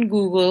comes on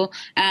Google,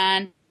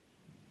 and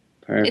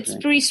it's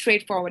pretty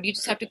straightforward. You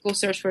just have to go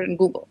search for it in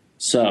Google.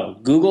 So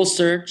Google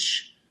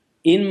search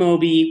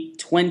InMobi,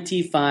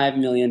 $25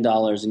 million,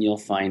 and you'll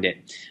find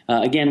it.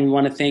 Again, we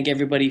want to thank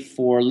everybody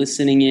for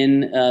listening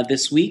in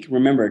this week.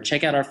 Remember,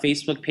 check out our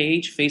Facebook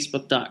page,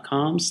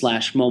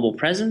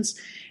 facebook.com/mobilepresence.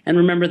 And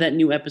remember that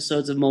new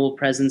episodes of Mobile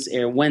Presence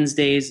air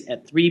Wednesdays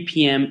at 3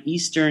 p.m.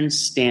 Eastern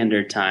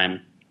Standard Time.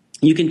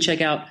 You can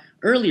check out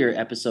earlier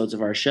episodes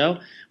of our show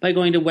by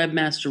going to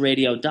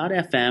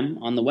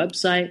webmasterradio.fm on the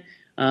website.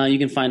 You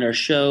can find our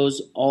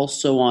shows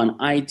also on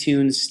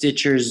iTunes,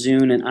 Stitcher,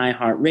 Zune, and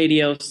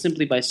iHeartRadio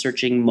simply by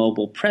searching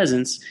Mobile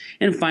Presence.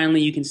 And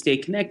finally, you can stay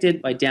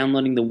connected by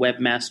downloading the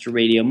Webmaster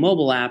Radio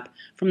mobile app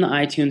from the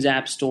iTunes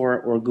App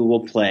Store or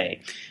Google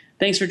Play.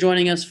 Thanks for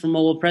joining us for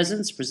Mobile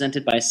Presence,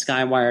 presented by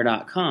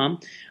Skywire.com.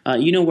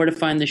 You know where to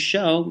find the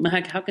show.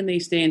 Mahak, how can they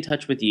stay in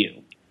touch with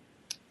you?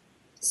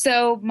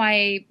 So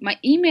my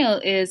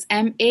email is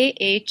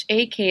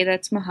mahak,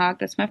 that's Mahak,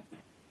 that's my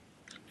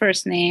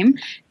first name,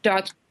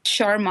 .sharma,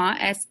 SHARMA,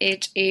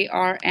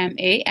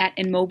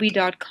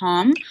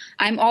 @inmobi.com.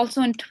 I'm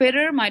also on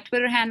Twitter. My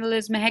Twitter handle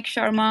is Mahak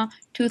Sharma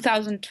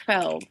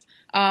 2012.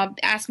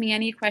 Ask me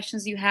any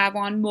questions you have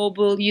on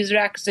mobile, user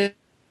acquisition,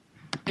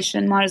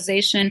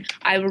 monetization.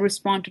 I will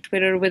respond to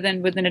Twitter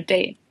within a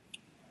day.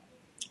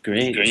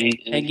 Great.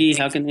 Peggy,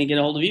 how can they get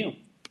a hold of you?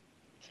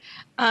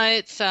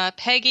 It's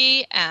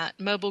Peggy at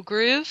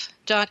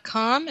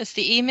mobilegroove.com is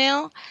the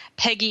email.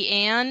 Peggy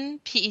Ann,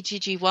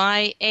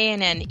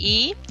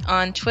 PEGGYANNE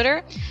on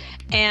Twitter.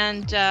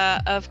 And,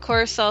 of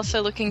course,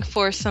 also looking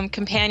for some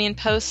companion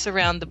posts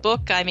around the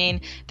book. I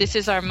mean, this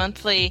is our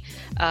monthly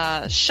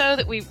show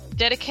that we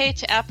dedicate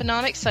to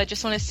Apponomics. So I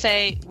just want to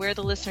say where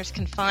the listeners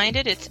can find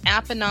it. It's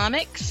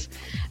Apponomics,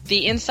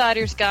 The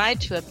Insider's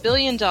Guide to a $1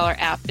 Billion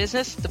App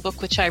Business, the book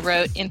which I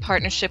wrote in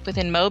partnership with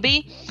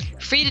InMobi.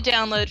 Free to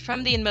download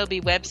from the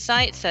InMobi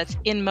website. So that's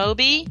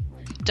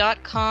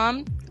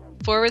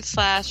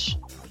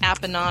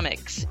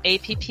inmobi.com/Apponomics.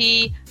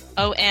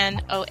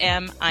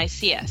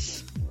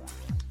 APPONOMICS.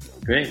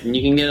 Great. And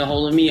you can get a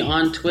hold of me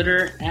on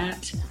Twitter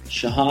at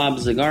Shahab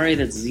Zagari.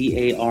 That's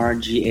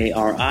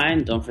ZARGARI.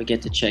 And don't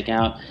forget to check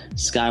out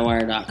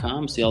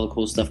Skywire.com. See all the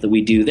cool stuff that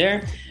we do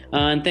there.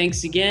 And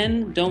thanks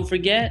again. Don't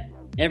forget,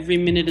 every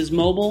minute is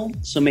mobile,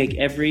 so make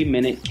every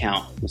minute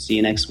count. We'll see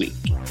you next week.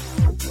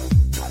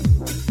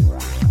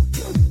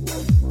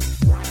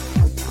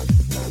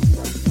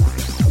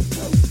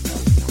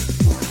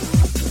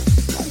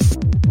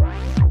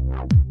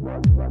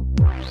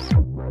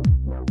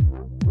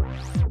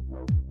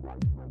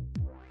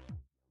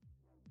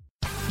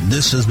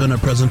 This has been a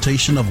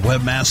presentation of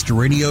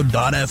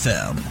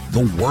WebmasterRadio.fm,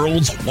 the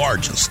world's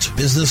largest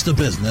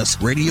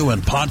business-to-business radio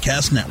and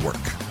podcast network.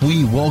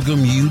 We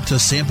welcome you to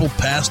sample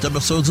past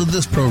episodes of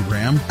this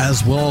program,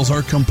 as well as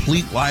our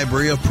complete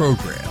library of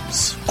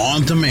programs,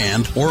 on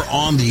demand or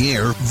on the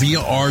air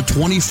via our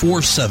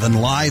 24/7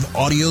 live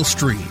audio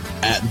stream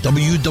at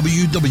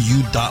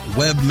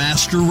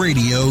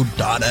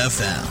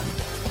www.webmasterradio.fm.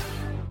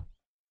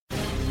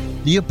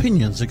 The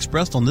opinions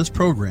expressed on this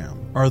program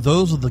are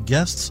those of the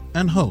guests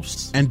and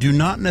hosts and do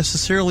not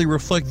necessarily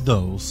reflect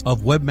those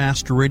of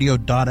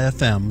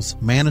WebmasterRadio.fm's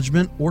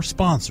management or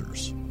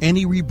sponsors.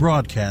 Any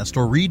rebroadcast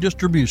or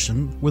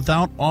redistribution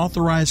without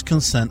authorized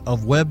consent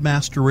of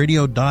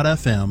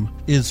WebmasterRadio.fm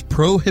is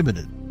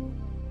prohibited.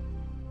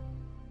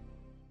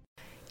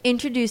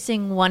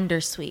 Introducing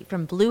Wondersuite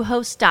from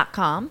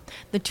Bluehost.com,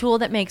 the tool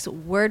that makes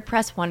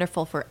WordPress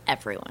wonderful for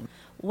everyone.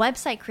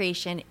 Website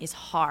creation is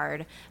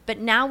hard, but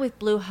now with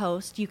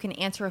Bluehost, you can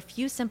answer a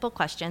few simple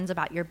questions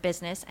about your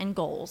business and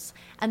goals,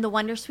 and the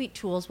Wondersuite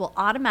tools will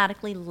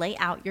automatically lay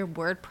out your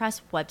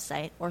WordPress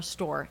website or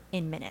store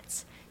in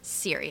minutes.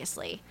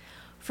 Seriously.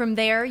 From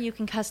there, you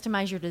can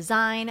customize your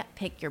design,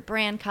 pick your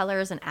brand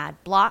colors, and add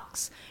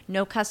blocks.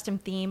 No custom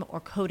theme or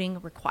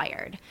coding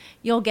required.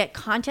 You'll get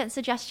content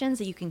suggestions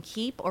that you can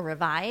keep or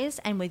revise,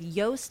 and with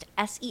Yoast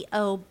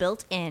SEO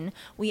built in,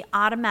 we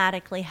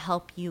automatically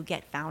help you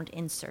get found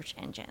in search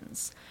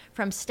engines.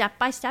 From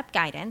step-by-step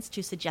guidance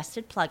to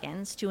suggested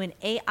plugins to an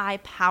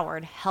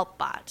AI-powered help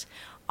bot,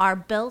 our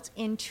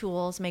built-in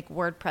tools make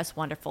WordPress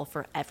wonderful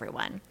for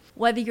everyone.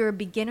 Whether you're a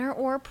beginner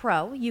or a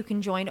pro, you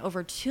can join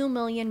over 2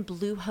 million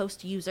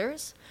Bluehost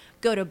users.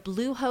 Go to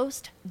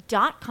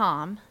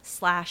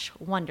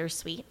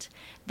bluehost.com/wondersuite.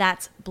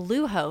 That's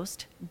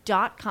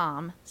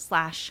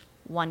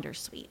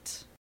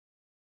bluehost.com/wondersuite.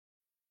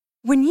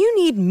 When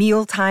you need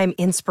mealtime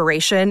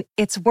inspiration,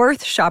 it's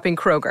worth shopping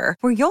Kroger,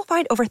 where you'll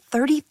find over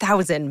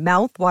 30,000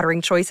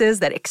 mouth-watering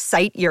choices that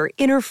excite your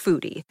inner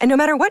foodie. And no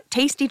matter what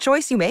tasty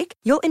choice you make,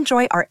 you'll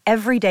enjoy our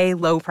everyday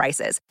low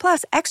prices,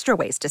 plus extra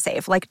ways to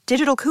save, like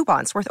digital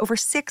coupons worth over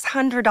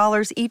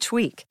 $600 each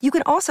week. You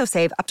can also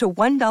save up to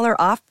 $1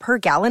 off per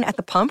gallon at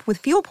the pump with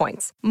fuel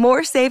points.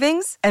 More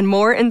savings and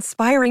more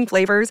inspiring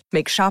flavors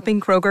make shopping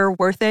Kroger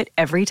worth it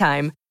every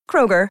time.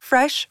 Kroger,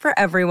 fresh for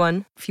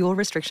everyone. Fuel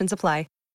restrictions apply.